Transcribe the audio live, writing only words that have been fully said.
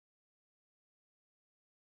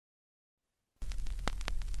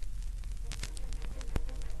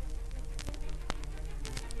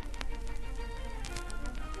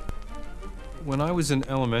When I was in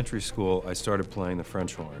elementary school, I started playing the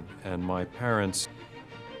French horn, and my parents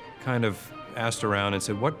kind of asked around and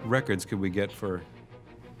said, what records could we get for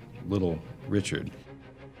little Richard?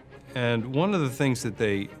 And one of the things that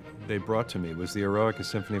they brought to me was the Eroica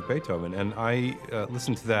Symphony of Beethoven, and I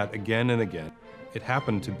listened to that again and again. It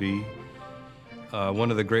happened to be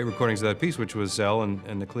one of the great recordings of that piece, which was Zell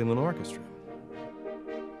and the Cleveland Orchestra.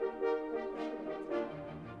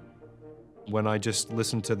 When I just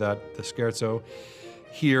listened to the scherzo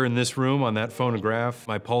here in this room on that phonograph,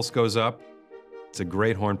 my pulse goes up. It's a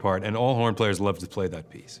great horn part, and all horn players love to play that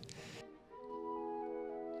piece.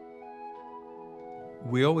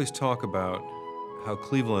 We always talk about how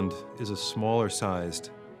Cleveland is a smaller-sized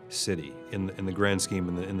city in the grand scheme,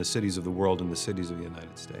 in the cities of the world and the cities of the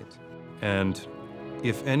United States. And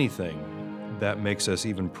if anything, that makes us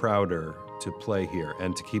even prouder to play here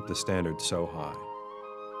and to keep the standard so high.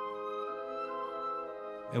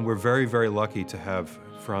 And we're very, very lucky to have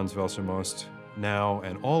Franz Welser-Most now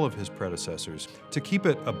and all of his predecessors to keep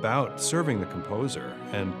it about serving the composer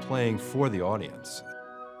and playing for the audience.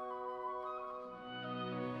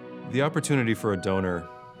 The opportunity for a donor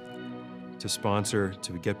to sponsor,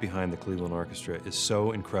 to get behind the Cleveland Orchestra is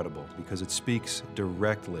so incredible because it speaks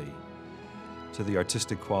directly to the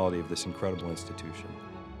artistic quality of this incredible institution.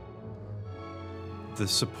 The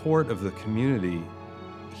support of the community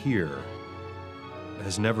here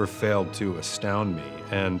has never failed to astound me,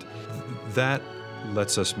 and that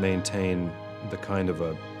lets us maintain the kind of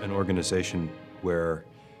an organization where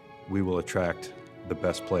we will attract the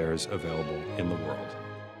best players available in the world.